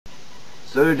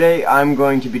So today I'm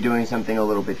going to be doing something a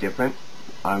little bit different.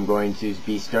 I'm going to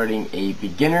be starting a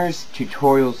beginner's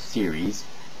tutorial series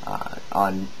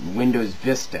on Windows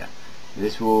Vista.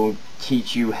 This will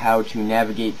teach you how to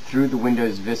navigate through the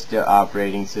Windows Vista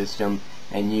operating system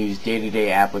and use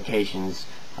day-to-day applications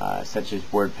such as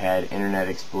WordPad, Internet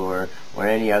Explorer, or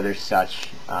any other such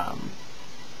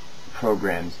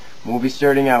programs. We'll be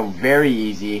starting out very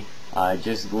easy,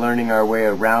 just learning our way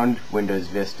around Windows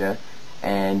Vista,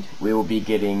 and we will be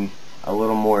getting a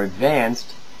little more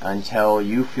advanced until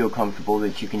you feel comfortable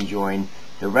that you can join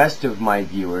the rest of my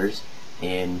viewers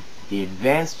in the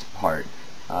advanced part,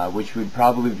 which would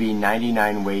probably be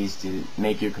 99 ways to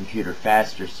make your computer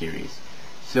faster series.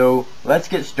 So let's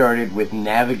get started with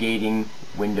navigating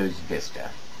Windows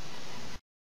Vista.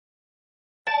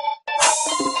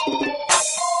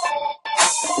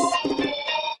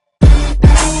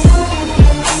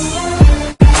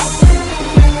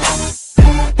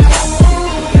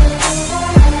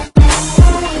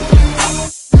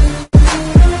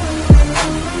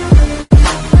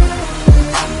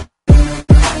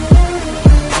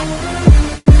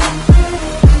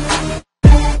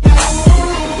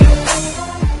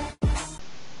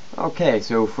 Okay,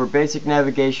 so for basic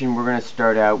navigation, we're going to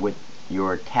start out with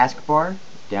your taskbar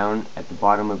down at the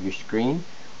bottom of your screen.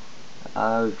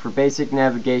 For basic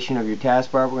navigation of your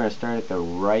taskbar, we're going to start at the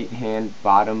right-hand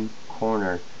bottom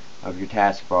corner of your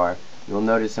taskbar. You'll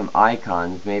notice some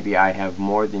icons. Maybe I have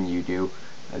more than you do.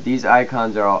 These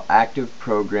icons are all active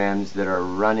programs that are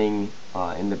running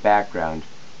in the background.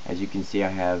 As you can see, I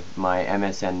have my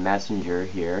MSN Messenger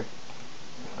here,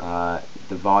 the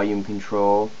volume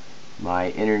control,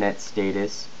 my internet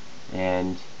status,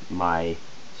 and my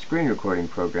screen recording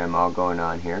program all going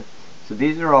on here. So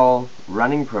these are all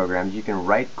running programs. You can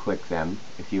right click them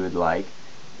if you would like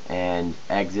and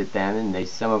exit them, and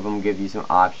some of them give you some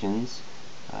options,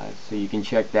 so you can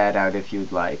check that out if you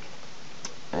would like.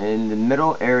 In the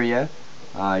middle area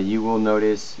you will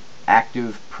notice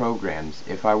active programs.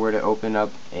 If I were to open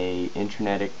up an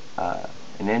internet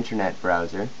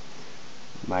browser,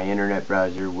 my internet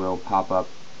browser will pop up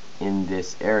in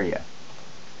this area.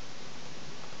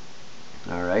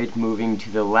 Alright, moving to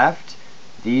the left,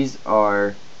 these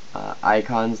are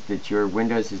icons that your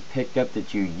Windows has picked up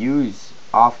that you use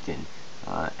often.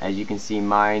 As you can see,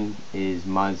 mine is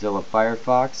Mozilla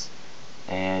Firefox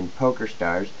and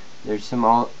PokerStars. There's some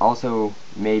also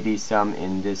maybe some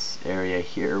in this area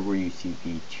here where you see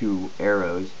the two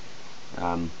arrows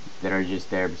that are just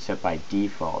there set by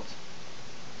default.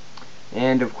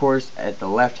 And of course, at the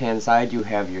left hand side you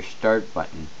have your start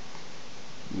button.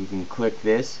 You can click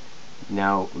this.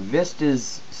 Now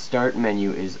Vista's start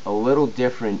menu is a little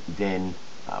different than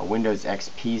Windows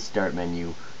XP start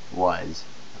menu was.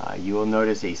 You will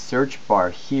notice a search bar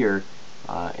here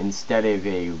instead of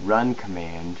a run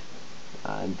command.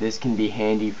 This can be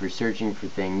handy for searching for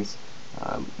things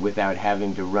without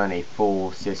having to run a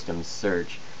full system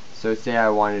search. So say I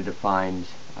wanted to find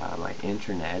my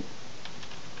internet.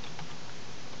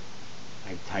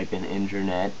 I type in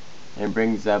internet, and it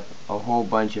brings up a whole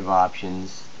bunch of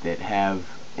options that have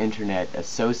internet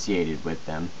associated with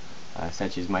them,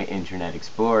 such as my Internet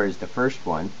Explorer is the first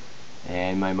one,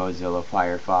 and my Mozilla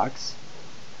Firefox.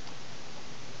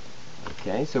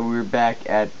 Okay, so we're back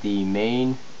at the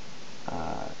main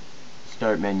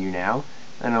start menu now,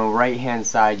 and on the right hand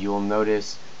side you will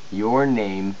notice your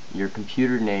name, your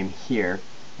computer name here.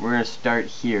 We're going to start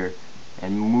here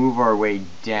and move our way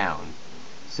down.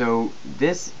 So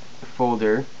this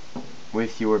folder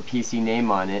with your PC name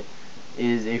on it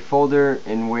is a folder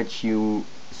in which you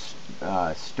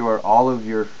store all of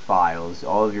your files,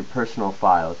 all of your personal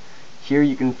files. Here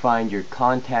you can find your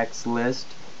contacts list.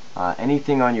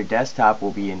 Anything on your desktop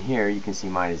will be in here. You can see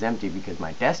mine is empty because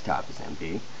my desktop is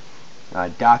empty.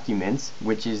 Documents,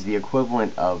 which is the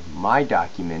equivalent of my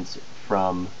documents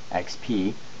from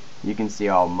XP. You can see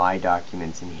all my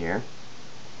documents in here.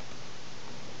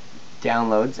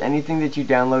 Downloads, anything that you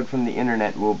download from the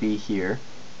internet will be here.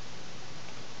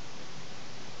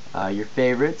 Your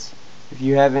favorites, if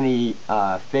you have any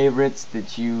favorites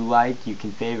that you like, you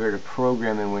can favorite a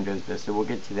program in Windows Vista. We'll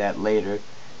get to that later,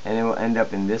 and it will end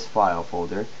up in this file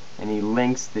folder. Any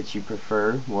links that you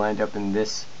prefer will end up in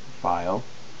this file.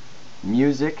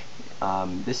 Music,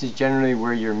 this is generally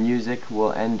where your music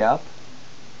will end up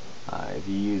if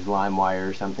you use LimeWire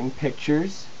or something.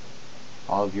 Pictures,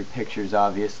 all of your pictures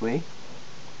obviously.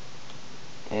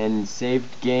 And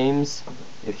saved games,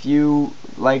 if you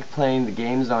like playing the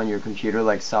games on your computer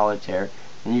like Solitaire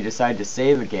and you decide to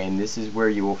save a game, this is where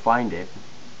you will find it.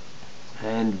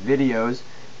 And videos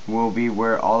will be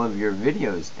where all of your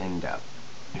videos end up.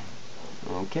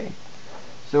 Okay,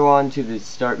 So on to the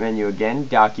start menu again,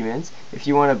 Documents. If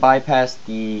you want to bypass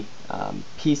the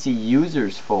PC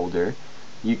Users folder,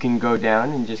 you can go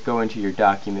down and just go into your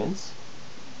Documents,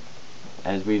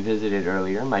 as we visited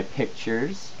earlier, my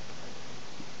Pictures,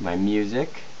 my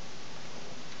Music,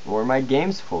 or my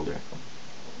Games folder.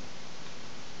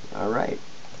 Alright,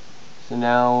 so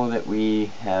now that we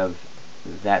have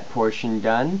that portion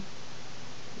done,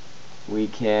 we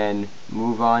can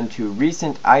move on to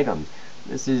Recent Items.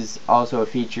 This is also a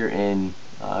feature in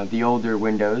the older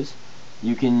Windows.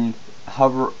 You can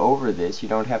hover over this. You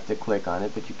don't have to click on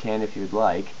it, but you can if you'd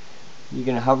like. You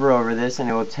can hover over this and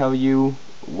it will tell you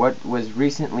what was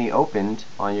recently opened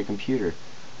on your computer.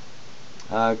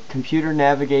 Computer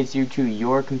navigates you to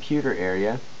your computer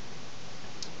area,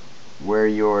 where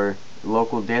your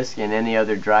local disk and any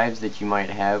other drives that you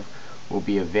might have will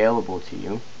be available to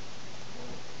you.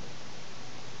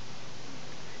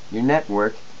 Your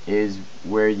network is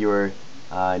where your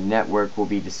network will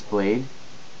be displayed,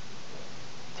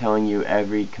 telling you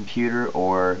every computer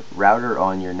or router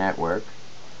on your network.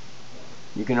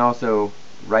 You can also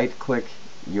right-click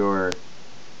your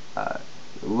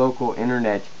local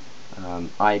internet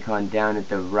icon down at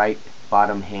the right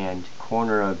bottom hand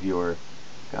corner of your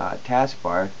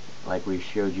taskbar, like we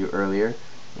showed you earlier,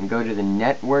 and go to the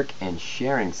Network and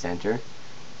Sharing Center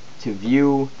to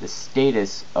view the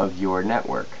status of your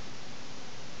network.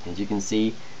 As you can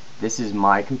see, this is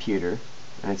my computer,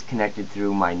 and it's connected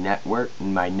through my network,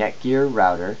 my Netgear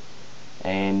router,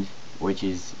 and which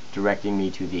is directing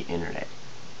me to the internet.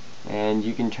 And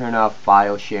you can turn off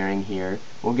file sharing here.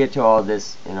 We'll get to all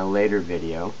this in a later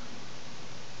video.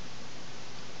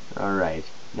 Alright,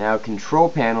 now Control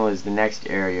Panel is the next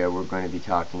area we're going to be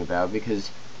talking about, because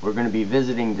we're going to be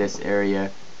visiting this area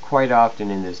quite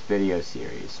often in this video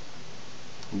series.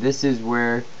 This is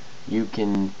where you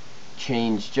can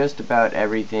change just about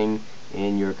everything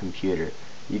in your computer.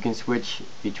 You can switch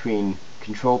between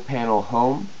Control Panel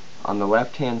Home on the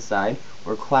left hand side,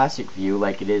 or Classic View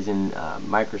like it is in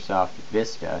Microsoft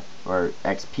Vista, or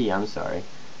XP, I'm sorry,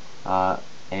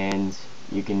 and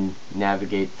you can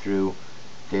navigate through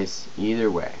this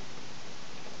either way.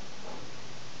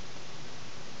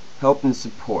 Help and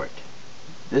Support.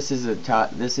 This is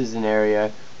an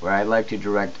area where I like to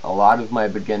direct a lot of my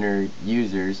beginner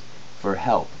users for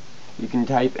help. You can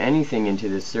type anything into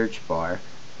the search bar,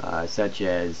 such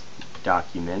as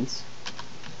Documents,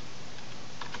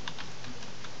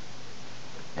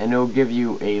 and it will give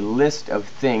you a list of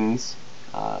things,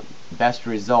 best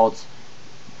results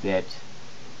that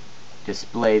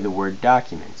display the word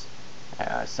Documents,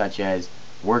 such as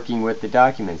working with the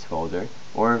Documents folder,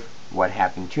 or what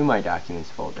happened to my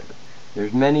Documents folder.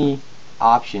 There's many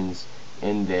options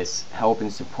in this help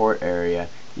and support area.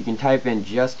 You can type in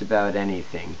just about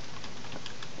anything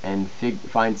and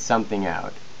find something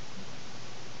out.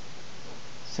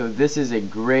 So this is a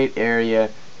great area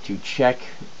to check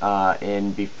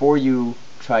in before you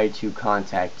try to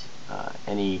contact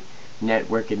any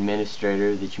network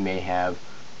administrator that you may have,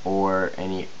 or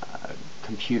any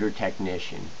computer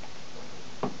technician.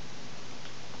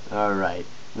 Alright,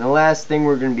 and the last thing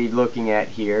we're going to be looking at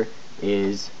here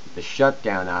is the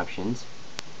shutdown options.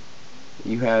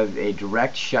 You have a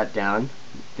direct shutdown.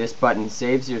 This button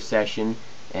saves your session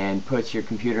and puts your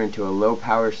computer into a low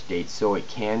power state so it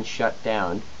can shut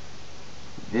down.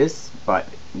 This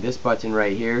button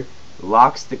right here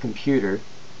locks the computer,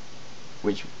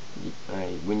 which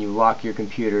when you lock your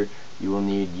computer, you will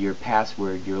need your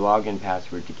password, your login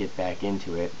password, to get back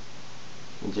into it.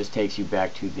 It just takes you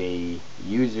back to the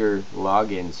user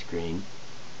login screen.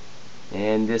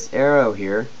 And this arrow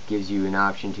here gives you an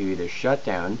option to either shut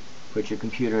down, put your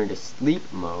computer into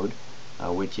sleep mode,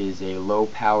 which is a low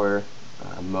power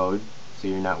mode, so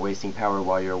you're not wasting power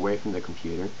while you're away from the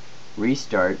computer.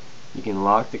 Restart, you can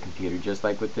lock the computer just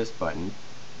like with this button.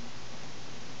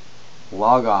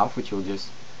 Log off, which will just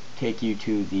take you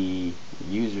to the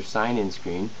user sign-in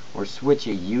screen, or switch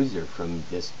a user from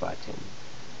this button.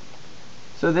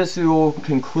 So this will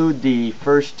conclude the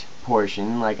first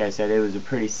portion. Like I said, it was a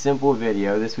pretty simple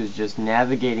video. This was just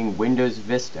navigating Windows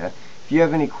Vista. If you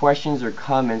have any questions or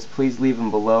comments, please leave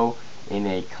them below in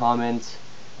a comment,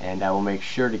 and I will make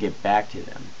sure to get back to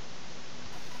them.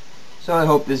 So I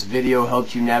hope this video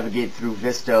helped you navigate through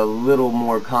Vista a little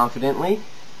more confidently.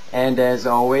 And as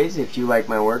always, if you like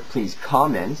my work, please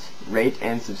comment, rate,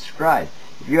 and subscribe.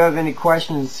 If you have any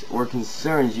questions or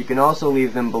concerns, you can also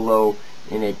leave them below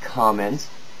in a comment,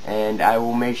 and I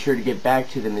will make sure to get back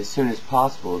to them as soon as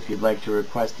possible. If you'd like to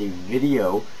request a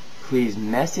video, please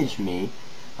message me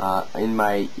in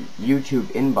my YouTube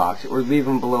inbox, or leave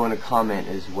them below in a comment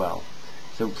as well.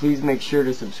 So please make sure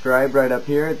to subscribe right up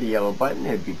here at the yellow button.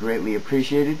 It would be greatly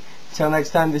appreciated. Until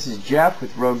next time, this is Jeff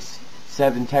with Rogue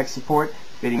 7 Tech Support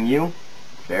bidding you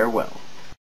farewell.